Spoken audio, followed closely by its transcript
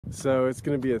So it's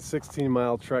going to be a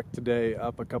 16-mile trek today,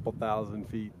 up a couple thousand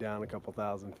feet, down a couple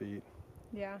thousand feet.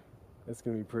 Yeah. It's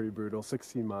going to be pretty brutal,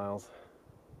 16 miles.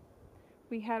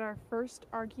 We had our first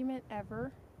argument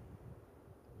ever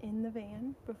in the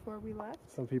van before we left.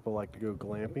 Some people like to go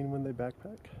glamping when they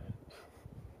backpack.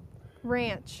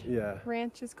 Ranch. Yeah.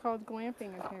 Ranch is called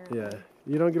glamping, apparently. Yeah.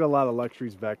 You don't get a lot of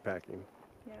luxuries backpacking.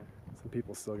 Yeah. Some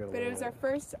people still get a But it was our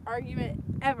first argument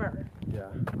ever. Yeah.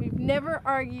 We've never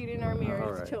argued in our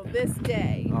marriage till this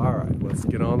day. All right, let's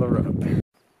get on the road.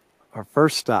 Our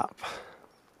first stop,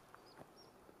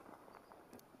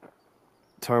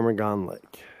 Ptarmigan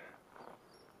Lake.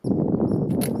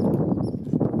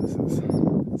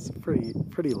 It's a pretty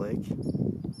lake.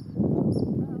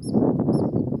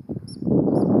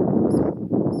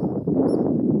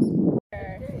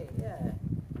 Okay, yeah.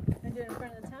 Want to do it in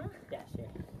front of the town? Yeah, sure.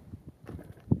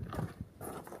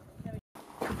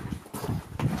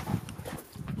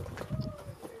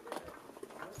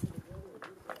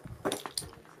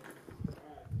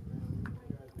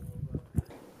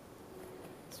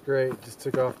 It's great, just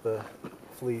took off the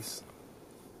fleece.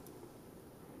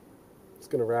 It's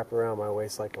gonna wrap around my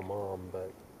waist like a mom,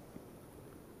 but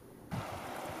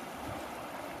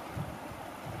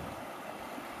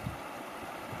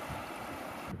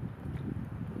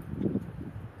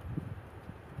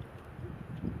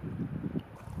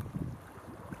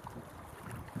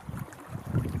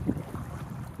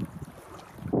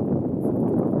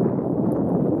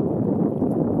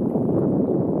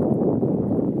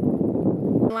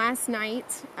last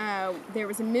night, there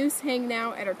was a moose hanging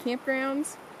out at our campground.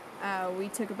 We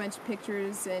took a bunch of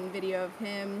pictures and video of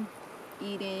him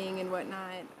eating and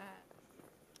whatnot.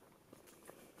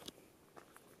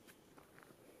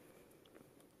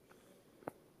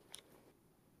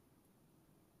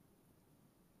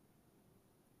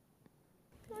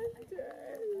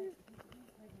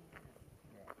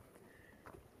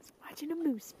 Watching a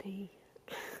moose pee.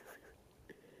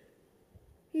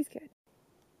 He's good.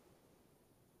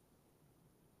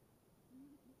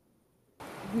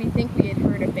 We think we had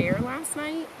heard a bear last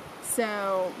night,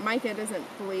 so Micah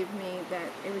doesn't believe me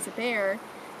that it was a bear,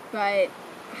 but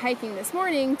hiking this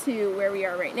morning to where we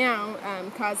are right now,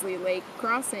 Causey Lake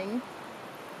Crossing,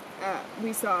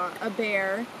 we saw a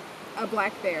bear, a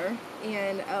black bear,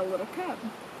 and a little cub.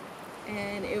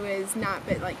 And it was not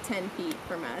but like 10 feet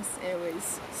from us, and it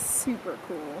was super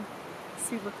cool,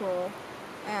 super cool.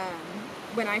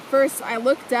 When I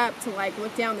looked up to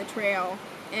look down the trail,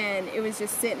 and it was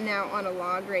just sitting out on a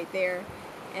log right there,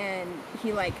 and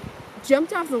he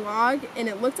jumped off the log, and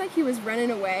it looked like he was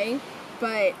running away,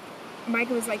 but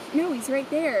Micah was like, no, he's right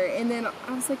there. And then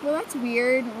I was like, well, that's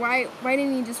weird. Why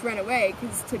didn't he just run away?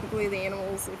 Because typically the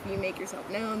animals, if you make yourself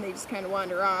known, they just kind of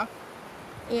wander off.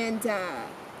 And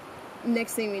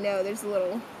next thing we know, there's a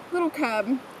little cub,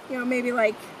 maybe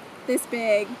like this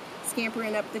big,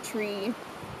 scampering up the tree.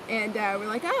 And we're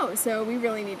like, oh, so we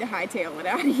really need to hightail it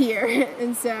out of here.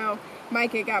 And so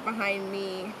Micah got behind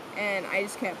me, and I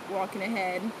just kept walking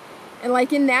ahead.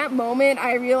 And in that moment,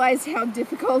 I realized how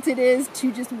difficult it is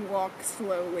to just walk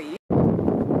slowly.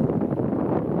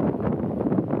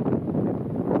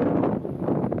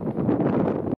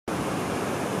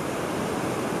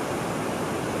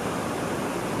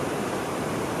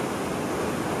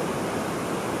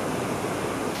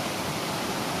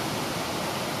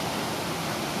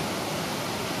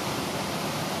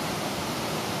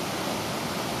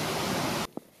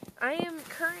 I am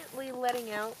currently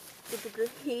letting out the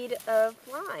brigade of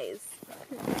flies.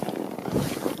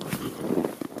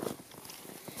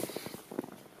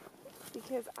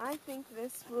 Because I think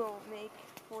this will make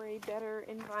for a better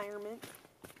environment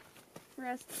for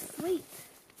us to sleep.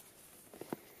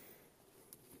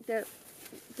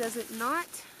 Does it not?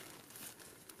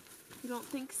 You don't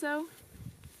think so?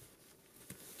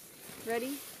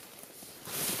 Ready?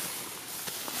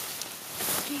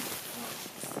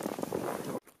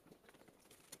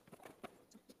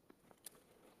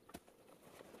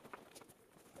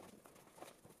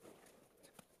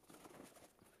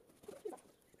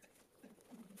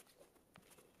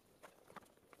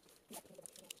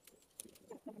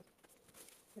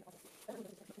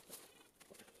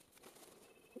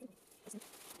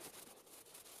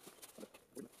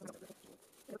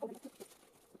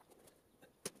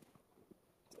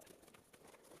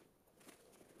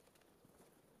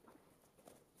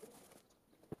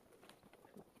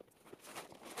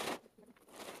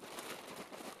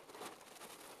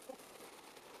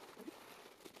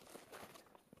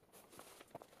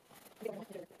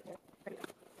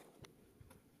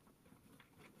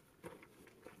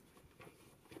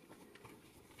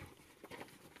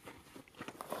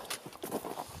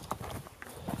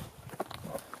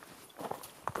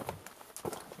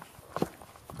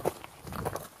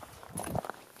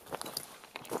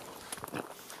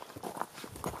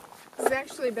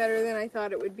 actually better than I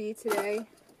thought it would be today.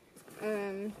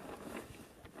 I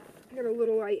got a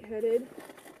little lightheaded,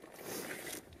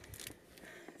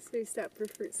 so we stopped for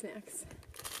fruit snacks.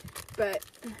 But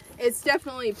it's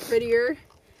definitely prettier,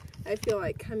 I feel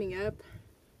like, coming up.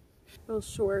 A little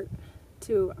short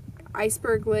to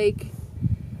Iceberg Lake,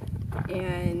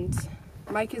 and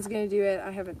Mike is going to do it.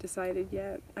 I haven't decided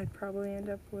yet. I probably end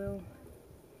up will.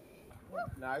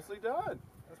 Nicely done.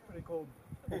 That's pretty cool.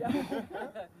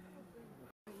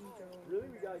 Really,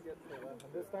 we gotta get to the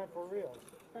left. This time for real.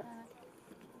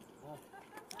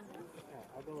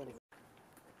 I'll go in.